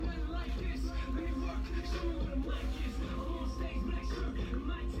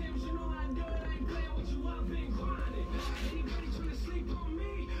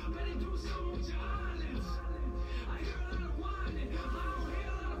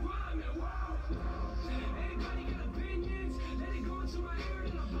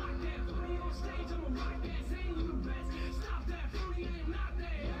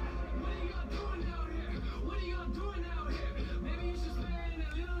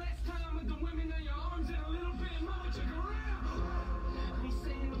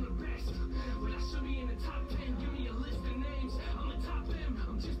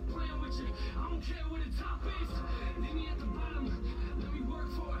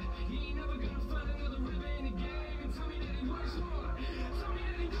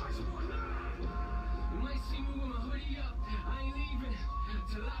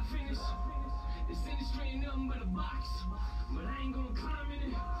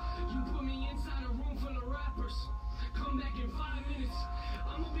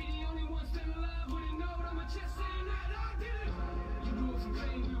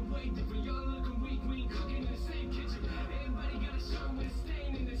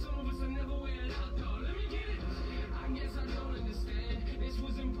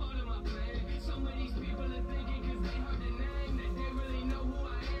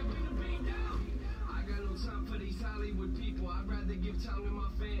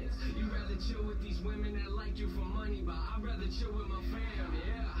You rather chill with these women that like you for money, but I'd rather chill with my fam,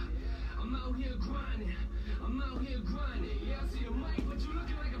 yeah. I'm out here grinding, yeah, I see a mic, but you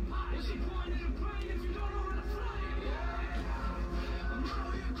looking like a body. What's the point of the plane if you don't know how to fly it, yeah? I'm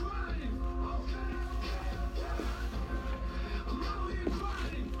out here grinding, okay. I'm out here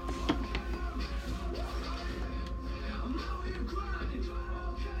grinding, okay. I'm out here grinding,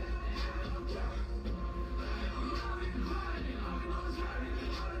 okay. I'm out here grinding, all I know is grinding,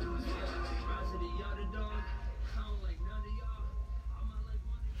 all I do is grinding. Rise to the underdog, I don't like none of y'all. I'm not like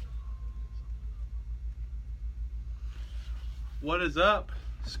one of y'all. What is up,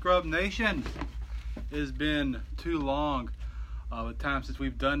 Scrub Nation? It has been too long of time since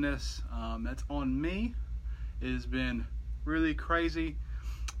we've done this. That's on me. It has been really crazy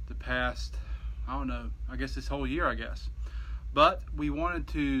the past, I don't know, I guess this whole year, I guess. But we wanted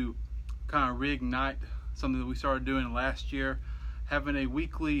to kind of reignite something that we started doing last year, having a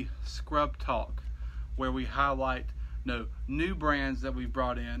weekly scrub talk where we highlight new brands that we've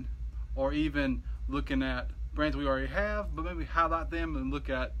brought in, or even looking at brands we already have, but maybe highlight them and look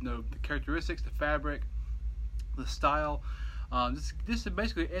at the characteristics, the fabric, the style, just to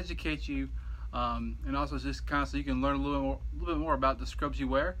basically educate you, and also just kind of so you can learn a little bit more about the scrubs you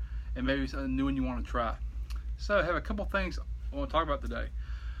wear and maybe something new one you want to try. So I have a couple things I want to talk about today.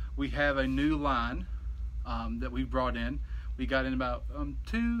 We have a new line that we brought in. We got in about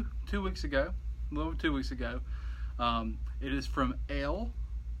 2 weeks ago, a little over 2 weeks ago. It is from Elle,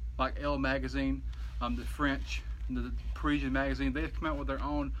 like Elle magazine, the French, the Parisian magazine. They've come out with their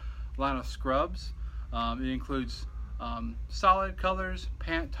own line of scrubs. It includes solid colors,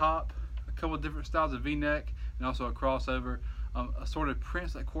 pant top, a couple of different styles of V-neck, and also a crossover, assorted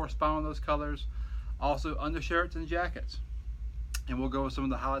prints that correspond with those colors, also undershirts and jackets. And we'll go with some of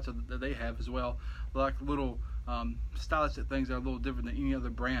the highlights that they have as well, like little stylistic things that are a little different than any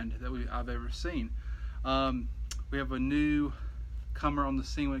other brand that I've ever seen. We have a new comer on the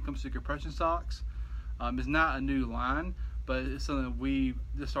scene when it comes to compression socks. It's not a new line, but it's something that we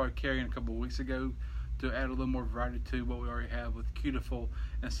just started carrying a couple of weeks ago to add a little more variety to what we already have with Cutiful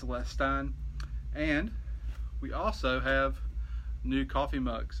and Celeste Stein. And we also have new coffee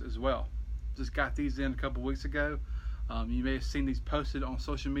mugs as well. Just got these in a couple of weeks ago. You may have seen these posted on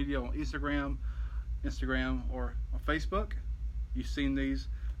social media, on Instagram or on Facebook. You've seen these,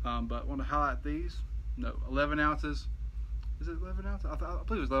 but I want to highlight these. 11 ounces. Is it 11 ounces? I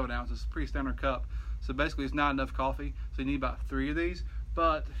believe it was 11 ounces. Pretty standard cup. So basically, it's not enough coffee. So you need about 3 of these,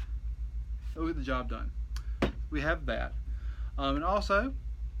 but it'll get the job done. We have that, and also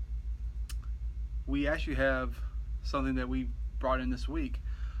we actually have something that we brought in this week.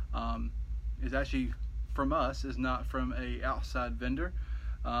 Is actually from us, is not from a outside vendor.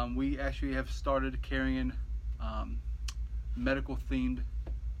 We actually have started carrying medical themed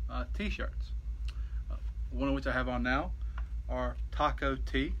t-shirts. One of which I have on now are Taco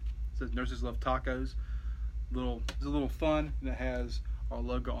T. It says Nurses Love Tacos. It's a little fun, and it has our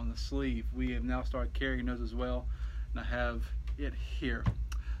logo on the sleeve. We have now started carrying those as well, and I have it here.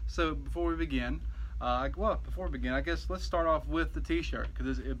 So before we begin, I guess let's start off with the t-shirt,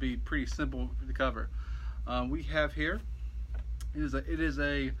 because it'd be pretty simple to cover. We have here, it is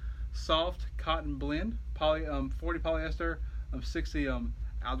a soft cotton blend, 40 polyester, 60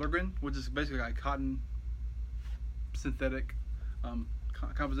 Allergan, which is basically like cotton synthetic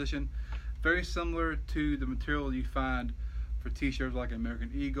composition. Very similar to the material you find for t-shirts like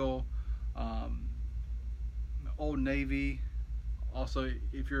American Eagle, Old Navy. Also,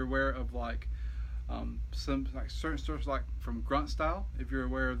 if you're aware of some certain stores like from Grunt Style, if you're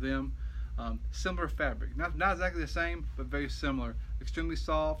aware of them, similar fabric, not exactly the same, but very similar. Extremely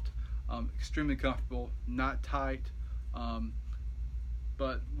soft, extremely comfortable, not tight.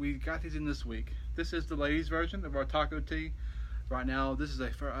 But we got these in this week. This is the ladies version of our Taco Tee. Right now, this is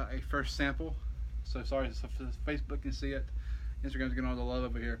a first sample. So sorry, so Facebook can see it. Instagram's getting all the love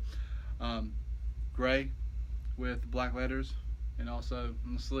over here. Gray with black letters, and also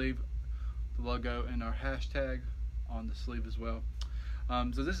on the sleeve, the logo and our hashtag on the sleeve as well.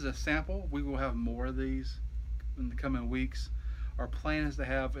 So this is a sample. We will have more of these in the coming weeks. Our plan is to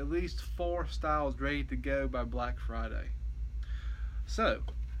have at least 4 styles ready to go by Black Friday. So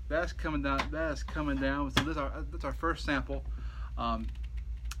that's coming down. So that's our first sample.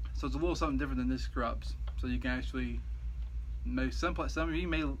 So it's a little something different than this scrubs. So you can actually, some of you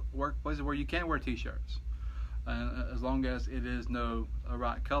may work places where you can wear t-shirts, as long as it is a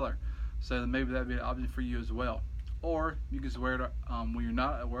right color. So maybe that'd be an option for you as well. Or you can just wear it when you're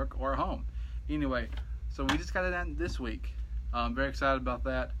not at work or at home. Anyway, so we just got it in this week. I'm very excited about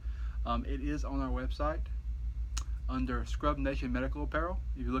that. It is on our website. under Scrub Nation Medical Apparel.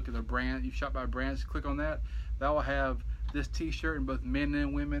 If you look at the brand, you shop by brands, click on that. That will have this t-shirt in both men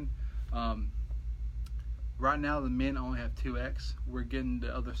and women. Right now the men only have 2X. We're getting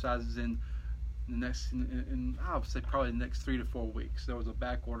the other sizes in the next, I would say probably the next 3 to 4 weeks. There was a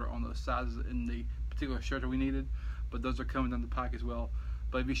back order on those sizes in the particular shirt that we needed, but those are coming down the pike as well.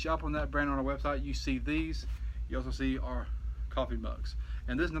 But if you shop on that brand on our website, you see these. You also see our coffee mugs.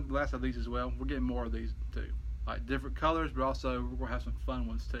 And this is not the last of these as well. We're getting more of these too. Like different colors, but also we're gonna have some fun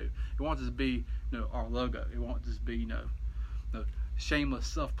ones too. It won't just be, our logo. It won't just be, shameless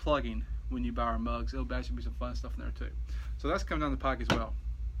self-plugging when you buy our mugs. It'll actually be some fun stuff in there too. So that's coming down the pike as well.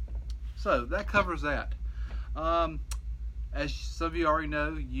 So that covers that. As some of you already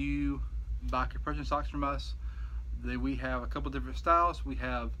know, you buy compression socks from us. We have a couple different styles. We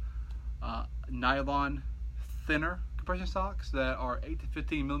have nylon thinner compression socks that are 8 to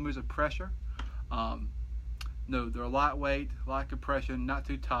 15 millimeters of pressure. They're lightweight, light compression, not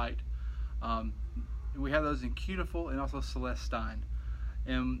too tight. We have those in Cuticle and also Celestine.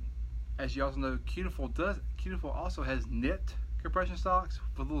 And as you also know, Cuticle also has knit compression socks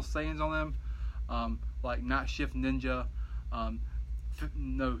with little sayings on them, like Night Shift Ninja,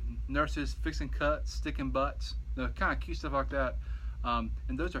 nurses fixing cuts, sticking butts, kind of cute stuff like that. And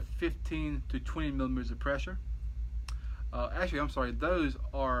those are 15 to 20 millimeters of pressure. Actually, I'm sorry, those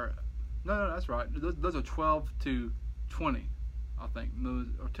are, no, that's right. Those are 12 to 20, I think,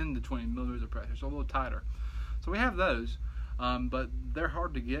 or 10 to 20 millimeters of pressure, so a little tighter. So we have those, but they're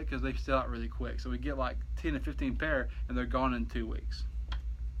hard to get because they sell out really quick. So we get like 10 to 15 pair, and they're gone in 2 weeks.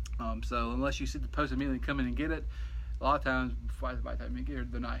 So unless you see the post immediately come in and get it, a lot of times by the time you get here,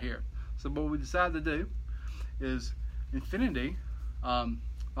 they're not here. So what we decided to do is Infinity,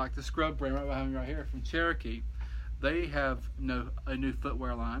 like the scrub brand right behind me right here from Cherokee, they have a new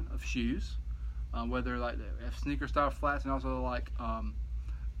footwear line of shoes, whether like they have sneaker style flats and also like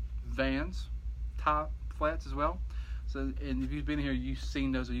Vans type flats as well. So, and if you've been here, you've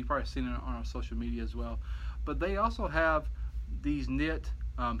seen those, or you've probably seen it on our social media as well. But they also have these knit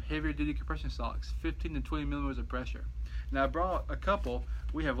heavier duty compression socks, 15 to 20 millimeters of pressure. Now I brought a couple.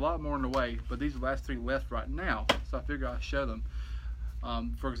 We have a lot more on the way, but these are the last 3 left right now, so I figured I'd show them.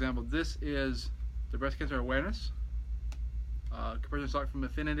 For example, this is the breast cancer awareness compression sock from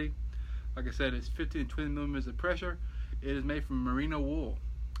Infinity. Like I said, it's 15 to 20 millimeters of pressure. It is made from merino wool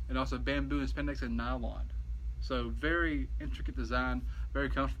and also bamboo and spandex and nylon. So very intricate design, very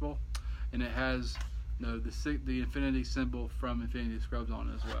comfortable, and it has the Infinity symbol from Infinity Scrubs on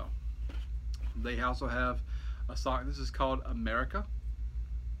it as well. They also have a sock. This is called America.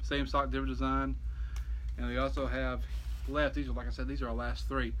 Same sock, different design. And they also have left. These are, like I said, these are our last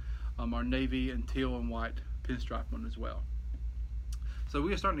 3. Our navy and teal and white pinstripe one as well. So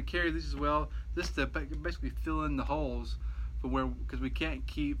we are starting to carry these as well. This is to basically fill in the holes because we can't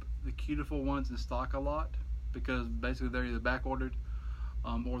keep the Cuticle ones in stock a lot because basically they're either back ordered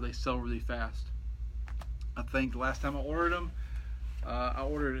or they sell really fast. I think the last time I ordered them, I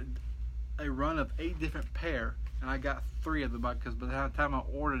ordered a run of 8 different pair, and I got 3 of them because by the time I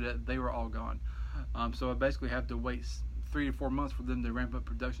ordered it, they were all gone. So I basically have to wait 3 to 4 months for them to ramp up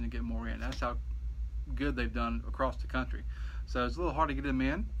production and get more in. That's how good they've done across the country. So it's a little hard to get them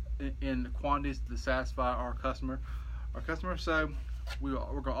in quantities to satisfy our customer. So we're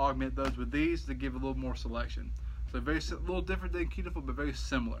going to augment those with these to give a little more selection. So a little different than Cuticle, but very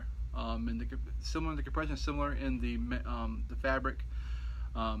similar. Similar in the compression, similar in the fabric,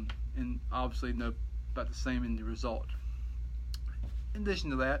 and obviously about the same in the result. In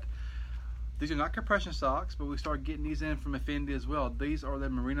addition to that, these are not compression socks, but we started getting these in from Infinity as well. These are the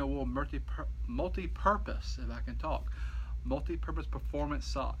merino wool multi-purpose, if I can talk, multi-purpose performance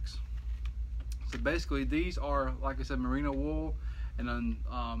socks. So basically, these are, like I said, merino wool, and then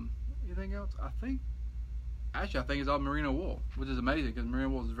anything else? I think it's all merino wool, which is amazing because merino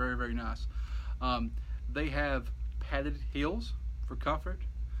wool is very, very nice. They have padded heels for comfort.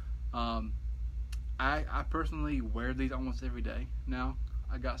 I personally wear these almost every day now.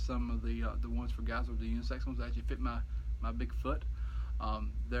 I got some of the ones for guys with the unisex ones that actually fit my big foot.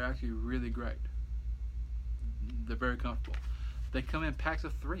 They're actually really great. They're very comfortable. They come in packs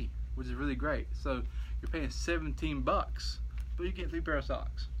of 3, which is really great. So you're paying $17, but you get 3 pair of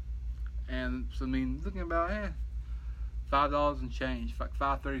socks. And so I mean, looking about $5 and change, like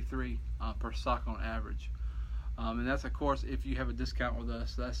 $5.33 per sock on average. And that's of course if you have a discount with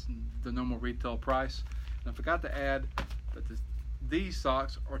us. That's the normal retail price. And I forgot to add that these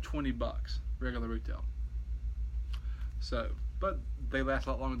socks are $20 regular retail. So, but they last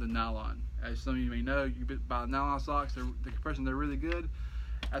a lot longer than nylon. As some of you may know, you buy nylon socks. The compression, they're really good.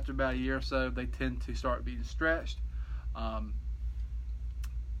 After about a year or so, they tend to start being stretched. and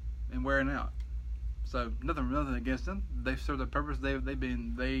wearing out. So nothing against them. They've served their purpose. They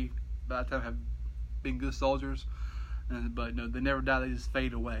by that time have been good soldiers, but no, they never die. They just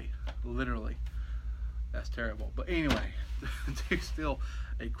fade away, literally. That's terrible. But anyway, still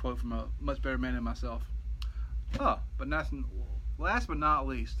a quote from a much better man than myself. Oh, but last but not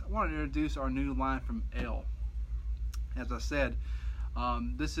least, I want to introduce our new line from Elle. As I said,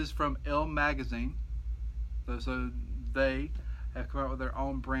 this is from Elle Magazine. So they have come out with their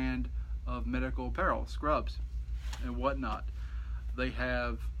own brand of medical apparel, scrubs and whatnot. They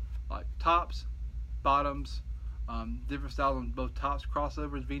have like tops, bottoms, different styles on both tops,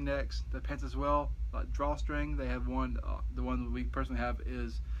 crossovers, V-necks, the pants as well, like drawstring. They have one, the one that we personally have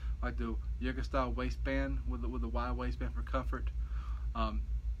is like the yoga style waistband with a wide waistband for comfort.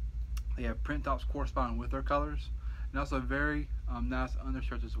 They have print tops corresponding with their colors, and also very nice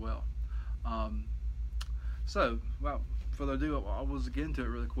undershirts as well. So, without further ado, I will get into it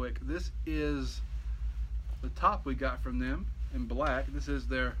really quick. This is the top we got from them in black. This is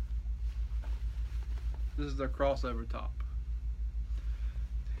their crossover top.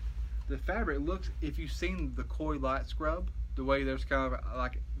 The fabric looks, if you've seen the Koi Light scrub, the way there's kind of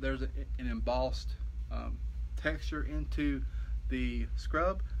like there's an embossed texture into the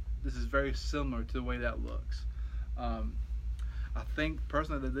scrub, this is very similar to the way that looks. I think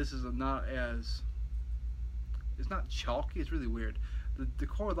personally that this is not as, it's not chalky, it's really weird. The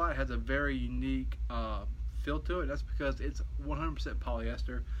Koi Light has a very unique feel to it. That's because it's 100%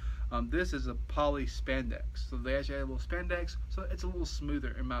 polyester. This is a poly spandex, so they actually add a little spandex, so it's a little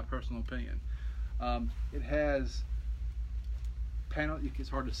smoother in my personal opinion. It has panel, it's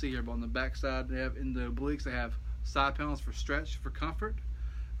hard to see here, but on the back side they have, in the obliques, they have side panels for stretch, for comfort.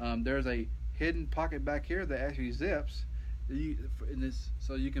 There's a hidden pocket back here that actually zips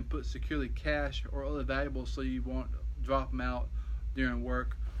so you can put securely cash or other valuables, so you won't drop them out during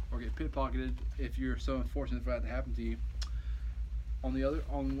work or get pickpocketed if you're so unfortunate for that to happen to you.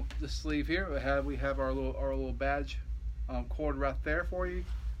 On the sleeve here, we have our little badge cord right there for you.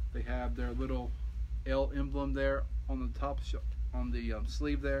 They have their little L emblem there on the top, on the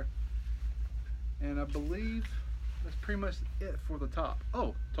sleeve there, and I believe that's pretty much it for the top.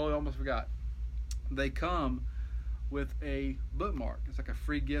 Oh, totally almost forgot. They come with a bookmark. It's like a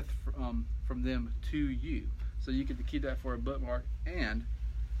free gift from them to you, so you get to keep that for a bookmark. And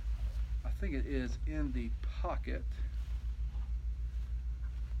I think it is in the pocket.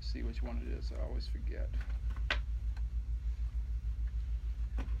 Let's see which one it is. I always forget.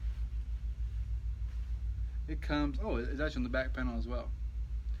 It comes, oh, it's actually on the back panel as well.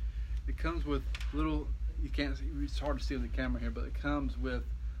 It comes with little, you can't see, it's hard to see on the camera here, but it comes with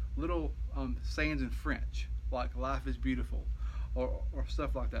little sayings in French, like "life is beautiful," or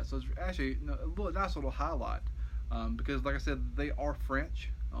stuff like that. So it's actually a nice little highlight, because like I said, they are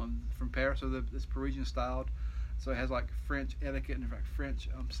French, from Paris, so it's Parisian styled. So it has like French etiquette and French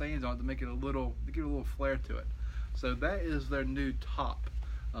sayings on it to make it to give a little flair to it. So that is their new top.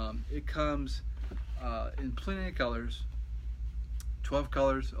 It comes in plenty of colors, 12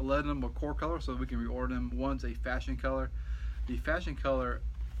 colors, 11 of them are core colors, so we can reorder them. One's a fashion color. The fashion color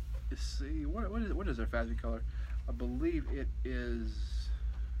is, see, what is their fashion color? I believe it is,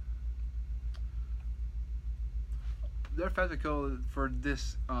 their fashion color for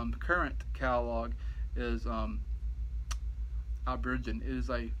this current catalog is Aubergine. It is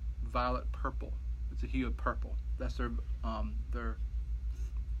a violet purple. It's a hue of purple. That's their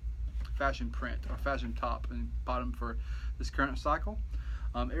fashion print or fashion top and bottom for this current cycle.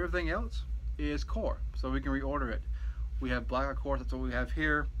 Everything else is core, so we can reorder it. We have black, of course, that's what we have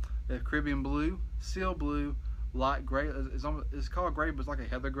here. They have Caribbean blue, seal blue, light gray. It's called gray, but it's like a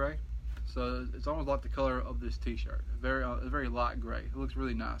heather gray. So it's almost like the color of this t-shirt. Very light gray. It looks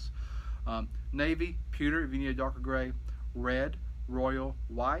really nice. Navy, pewter if you need a darker gray, red, royal,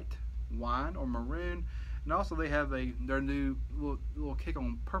 white, wine or maroon, and also they have their new little kick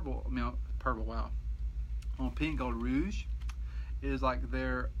on purple. Purple. Wow, on pink called rouge. It is like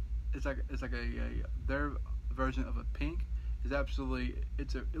their version of a pink. Is absolutely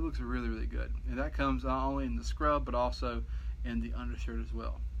it looks really good, and that comes not only in the scrub but also in the undershirt as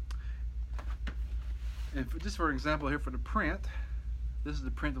well. And just for example here for the print, this is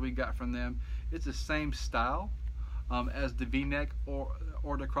the print that we got from them. It's the same style as the V-neck or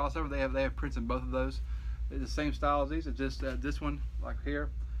the crossover. They have prints in both of those. It's the same style as these. It's just this one, like here,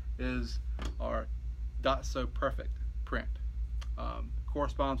 is our Dot So Perfect print.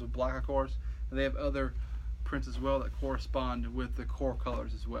 Corresponds with black, of course, and they have other prints as well that correspond with the core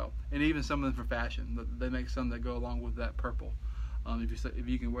colors as well, and even some of them for fashion. They make some that go along with that purple. If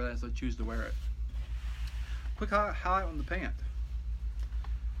you can wear that, so choose to wear it. quick highlight on the pant.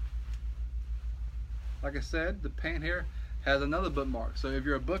 Like I said, the pant here has another bookmark. So if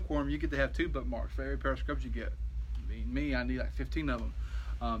you're a bookworm, you get to have 2 bookmarks for every pair of scrubs you get. I need like 15 of them.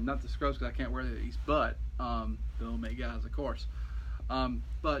 Not the scrubs because I can't wear these, but they'll make guys, of course.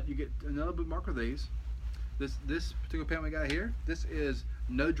 But you get another bookmark of these. This particular pant we got here, this is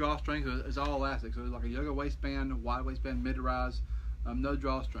no drawstring, so it's all elastic. So it's like a yoga waistband, wide waistband, mid-rise, no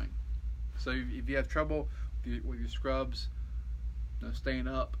drawstring. So if you have trouble with your scrubs, staying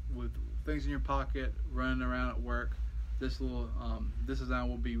up with things in your pocket, running around at work, this design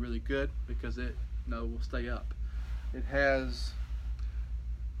will be really good because it will stay up. It has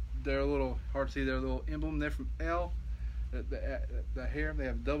their little, hard to see, their little emblem there from L. The hair, they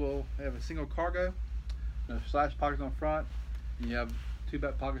have a single cargo, slash pockets on front, and you have 2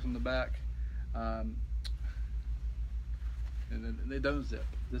 back pockets on the back, and then they don't zip.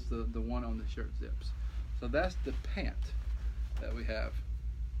 This the one on the shirt zips. So that's the pant that we have.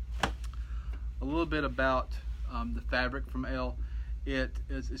 A little bit about the fabric from L.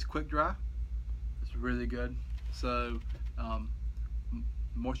 It's quick dry. It's really good. So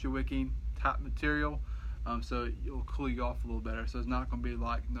moisture wicking type material. So it'll cool you off a little better. So it's not going to be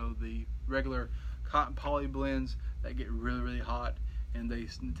like the regular cotton poly blends that get really, really hot and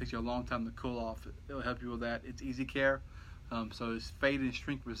it takes you a long time to cool off. It'll help you with that. It's easy care. So it's fade and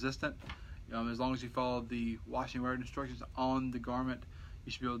shrink resistant. As long as you follow the washing wear instructions on the garment,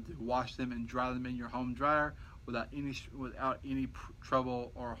 you should be able to wash them and dry them in your home dryer without any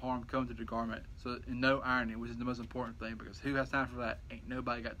trouble or harm coming to the garment. So, and no ironing, which is the most important thing, because who has time for that? Ain't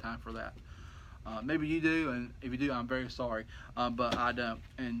nobody got time for that. Maybe you do, and if you do, I'm very sorry, but I don't,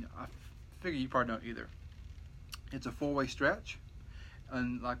 and I figure you probably don't either. It's a 4-way stretch,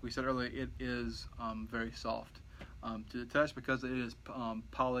 and like we said earlier, it is very soft to the touch because it is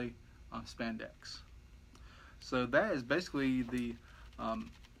poly spandex. So that is basically the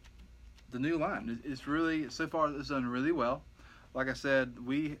new line. It's really, so far it's done really well. Like I said,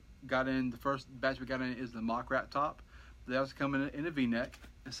 we got in, the first batch we got in is the mock wrap top. They also come in a V-neck.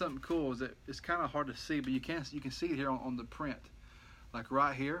 And something cool is that it's kind of hard to see, but you can see it here on the print. Like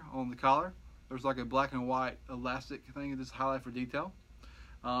right here on the collar, there's like a black and white elastic thing that's highlighted for detail.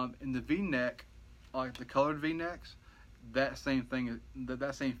 In the V-neck, like the colored V-necks, that same thing,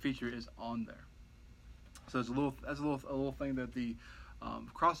 that same feature is on there. So it's a little thing that the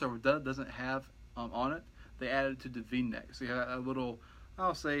crossover doesn't have on it. They added to the V-neck. So you have a little,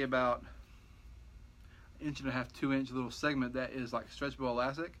 I'll say about 1.5 to 2 inch little segment that is like stretchable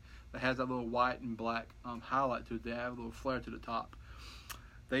elastic that has that little white and black highlight to it. They have a little flare to the top.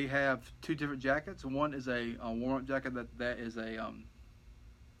 They have 2 different jackets. One is a warm-up jacket that is a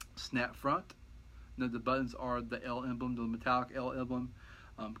snap front. The buttons are the L emblem, the metallic L emblem,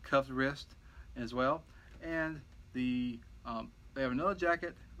 cuffed wrist as well. And they have another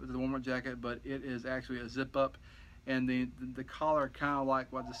jacket with the warm-up jacket, but it is actually a zip up. And the collar, kind of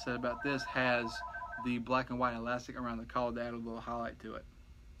like what I just said about this, has the black and white elastic around the collar to add a little highlight to it.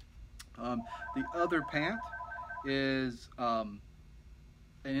 The other pant is an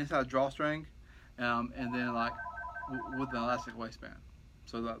inside drawstring, and then like with an elastic waistband.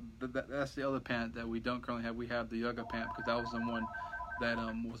 So that's the other pant that we don't currently have. We have the yoga pant because that was the one that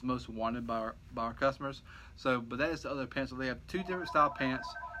was most wanted by our customers. So, but that is the other pant. So they have 2 different style pants,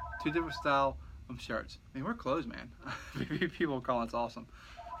 2 different style shirts. I mean, we're closed, man. People are calling us awesome.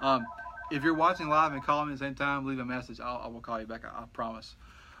 If you're watching live and calling me at the same time, leave a message. I will call you back. I promise.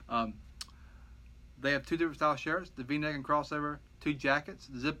 They have 2 different style shirts: the V-neck and crossover. 2 jackets,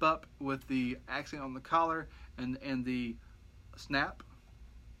 zip up with the accent on the collar and the snap.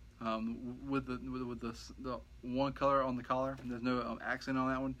 With the one color on the collar, and there's no accent on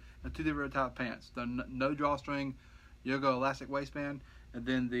that one. And 2 different type of pants: the no drawstring, yoga elastic waistband, and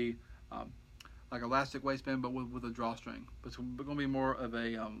then the like elastic waistband but with a drawstring. But it's going to be more of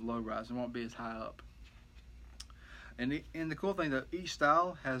a low rise. It won't be as high up. And the cool thing that each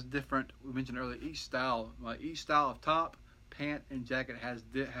style has different. We mentioned earlier, each style of top, pant, and jacket has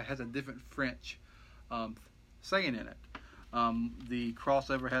a different French saying in it. The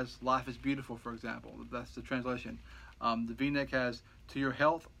crossover has "Life is beautiful," for example. That's the translation. The V-neck has "To your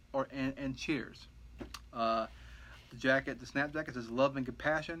health" and "Cheers." The jacket, the snap jacket, says "Love and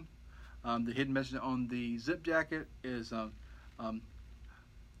compassion." The hidden message on the zip jacket is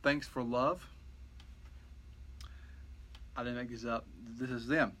 "Thanks for love." I didn't make these up. This is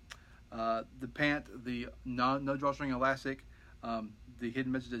them. The pant, the no drawstring elastic. The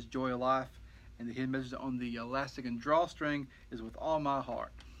hidden message is "Joy of life." And the hidden message on the elastic and drawstring is "With all my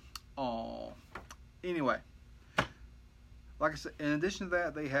heart." Oh, anyway, like I said, in addition to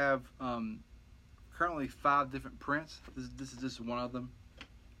that, they have currently 5 different prints. This is just one of them.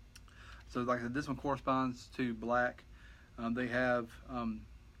 So like I said, this one corresponds to black. They have,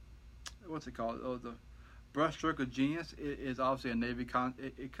 what's it called? Oh, the Brushstroke of Genius. It is obviously a navy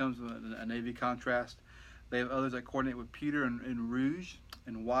it comes with a navy contrast. They have others that coordinate with pewter and rouge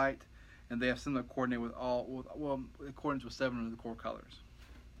and white, and they have some that coordinate with it coordinates with 7 of the core colors.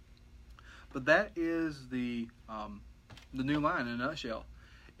 But that is the new line in a nutshell.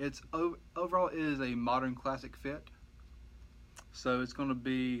 It's overall it is a modern classic fit. So it's going to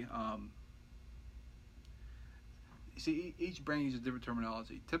be, you see, each brand uses different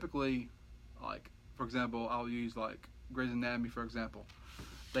terminology. Typically, like, for example, I'll use like Grey's Anatomy, for example.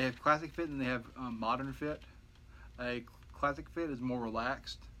 They have classic fit and they have modern fit. A classic fit is more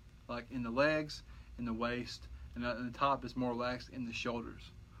relaxed, like in the legs, in the waist, and the top is more relaxed in the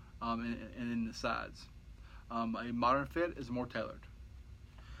shoulders and in the sides. A modern fit is more tailored.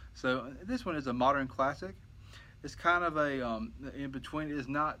 So this one is a modern classic. It's kind of a in between. It's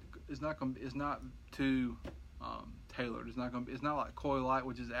not too tailored. It's not like Coy Light,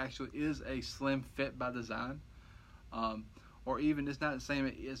 which is a slim fit by design. Or even it's not the same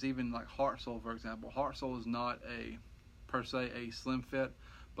as even like Heart Soul, for example. Heart Soul is not per se a slim fit,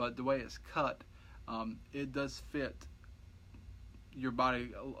 but the way it's cut, it does fit your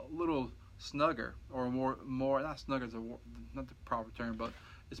body a little snugger, or more not snugger is not the proper term, but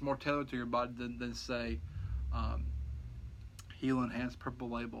it's more tailored to your body than say Heel Enhanced Purple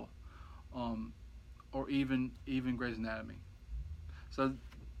Label, or even Grey's Anatomy. So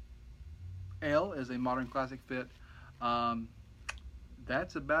L is a modern classic fit.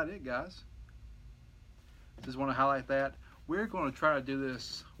 That's about it, guys. Just want to highlight that. We're going to try to do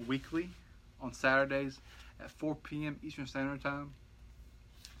this weekly on Saturdays at 4 p.m. Eastern Standard Time.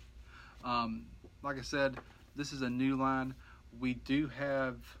 Like I said, this is a new line. We do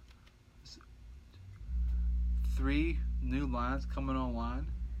have 3 new lines coming online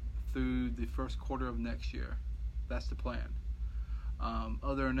through the first quarter of next year. That's the plan.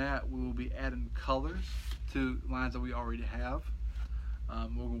 Other than that, we will be adding colors to lines that we already have.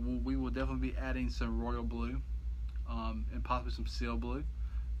 We will definitely be adding some royal blue and possibly some seal blue.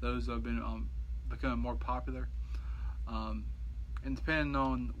 Those have been becoming more popular. And depending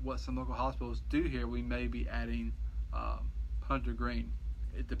on what some local hospitals do here, we may be adding hunter green.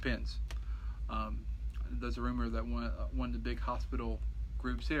 It depends. There's a rumor that one of the big hospital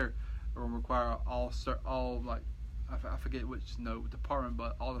groups here will require all like, I forget which department,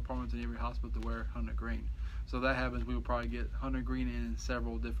 but all departments in every hospital to wear hunter green. So if that happens, we will probably get hunter green in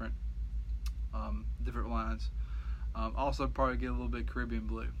several different lines. Also probably get a little bit Caribbean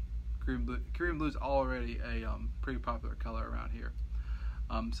blue. Caribbean blue is already a pretty popular color around here.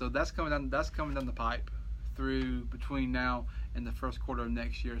 So that's coming down the pipe through between now and the first quarter of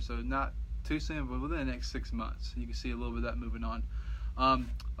next year. So not too soon, but within the next 6 months, you can see a little bit of that moving on.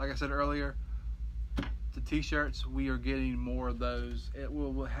 Like I said earlier, the t-shirts, we are getting more of those.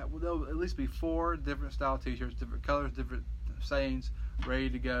 There'll at least be 4 different style t-shirts, different colors, different sayings, ready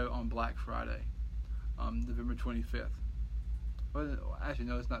to go on Black Friday, November 25th. Well, actually,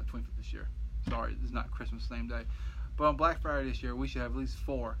 no, it's not the 25th this year. Sorry, it's not Christmas same day. But on Black Friday this year, we should have at least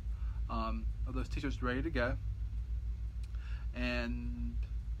 4 of those t-shirts ready to go. And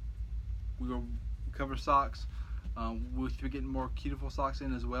we will cover socks. We should be getting more Cuticle socks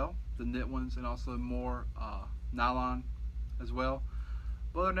in as well, the knit ones, and also more nylon as well.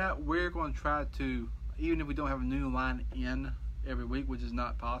 But other than that, we're going to try to, even if we don't have a new line in every week, which is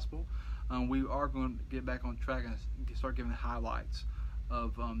not possible, we are going to get back on track and start giving highlights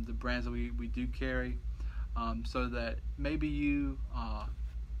of the brands that we do carry, so that maybe you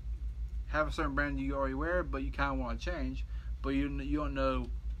have a certain brand you already wear, but you kind of want to change, but you don't know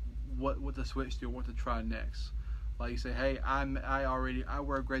what to switch to or what to try next. Like you say, hey, I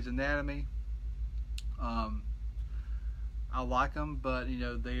wear Grey's Anatomy. I like them, but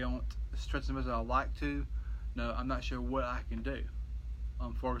they don't stretch them as I like to. No, I'm not sure what I can do.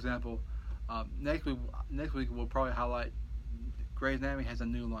 For example, next week we'll probably highlight Grey's Anatomy has a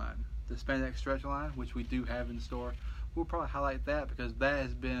new line, the spandex stretch line, which we do have in store. We'll probably highlight that because that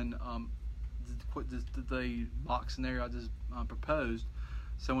has been the mock scenario I just proposed.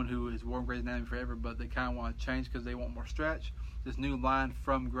 Someone who has worn Grey's Anatomy forever, but they kind of want to change because they want more stretch. This new line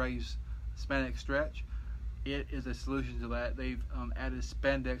from Grey's spandex stretch, it is a solution to that. They've added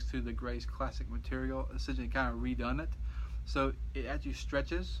spandex to the Grey's classic material, essentially kind of redone it. So it actually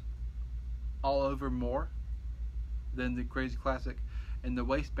stretches all over more than the Grey's classic. And the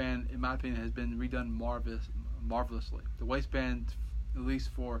waistband, in my opinion, has been redone marvelously. The waistband, at least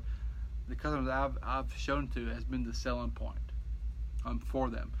for the customers I've shown to, has been the selling point for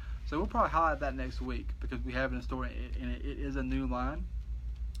them. So we'll probably highlight that next week because we have it in a store and it is a new line.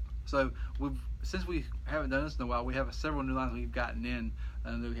 So since we haven't done this in a while, we have several new lines we've gotten in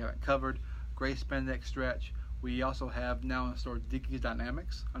that we haven't covered. Gray spandex stretch. We also have now in the store Dickies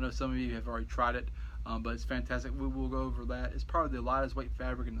Dynamics. I know some of you have already tried it, but it's fantastic. We will go over that. It's probably the lightest weight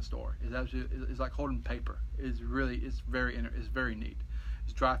fabric in the store. It's like holding paper. It's very neat.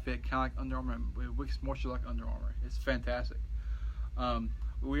 It's dry fit, kind of like Under Armour. It wicks moisture like Under Armour. It's fantastic.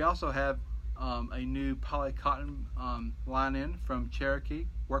 We also have a new poly cotton line in from Cherokee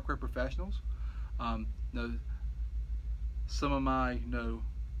Workwear Professionals. Some of my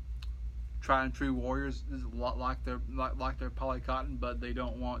tried and true warriors is a lot like their poly cotton, but they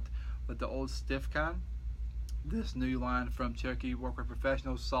don't want the old stiff kind. This new line from Cherokee Workwear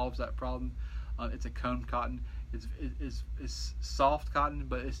Professionals solves that problem. It's a cone cotton. It's soft cotton,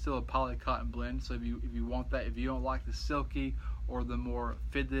 but it's still a poly cotton blend. So if you want that, if you don't like the silky or the more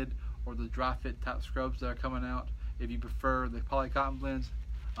fitted or the dry fit type scrubs that are coming out, if you prefer the poly cotton blends,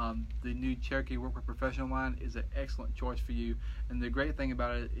 the new Cherokee Workwear Professional line is an excellent choice for you. And the great thing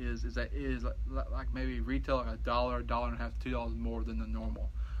about it is that it is like maybe retail like $1, $1.50, $2 more than the normal.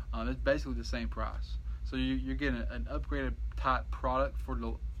 It's basically the same price. So you're getting an upgraded type product for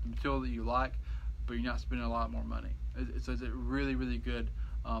the material that you like, but you're not spending a lot more money. It's a really, really good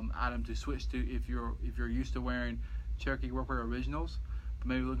item to switch to if you're used to wearing Cherokee Workwear Originals, but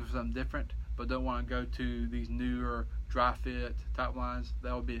maybe looking for something different, but don't want to go to these newer dry fit type lines.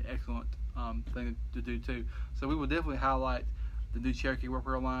 That would be an excellent thing to do too. So we will definitely highlight the new Cherokee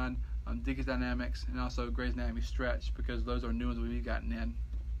Workwear line, Dickies Dynamics, and also Gray's Anatomy Stretch, because those are new ones we've gotten in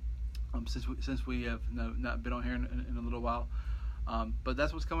since we have not been on here in a little while. But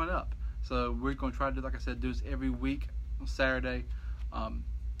that's what's coming up. So we're going to try to do, like I said, do this every week on Saturday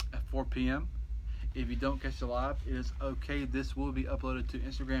at 4 p.m. If you don't catch the live, it is okay. This will be uploaded to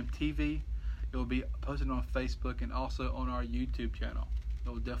Instagram TV. It will be posted on Facebook and also on our YouTube channel. It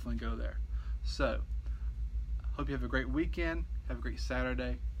will definitely go there. So, hope you have a great weekend. Have a great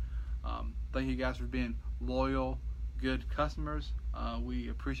Saturday. Thank you guys for being loyal, good customers. We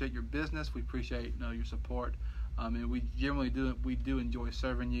appreciate your business. We appreciate your support, and we generally do enjoy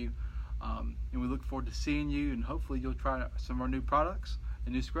serving you. And we look forward to seeing you, and hopefully you'll try some of our new products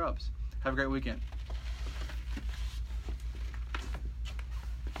and new scrubs. Have a great weekend.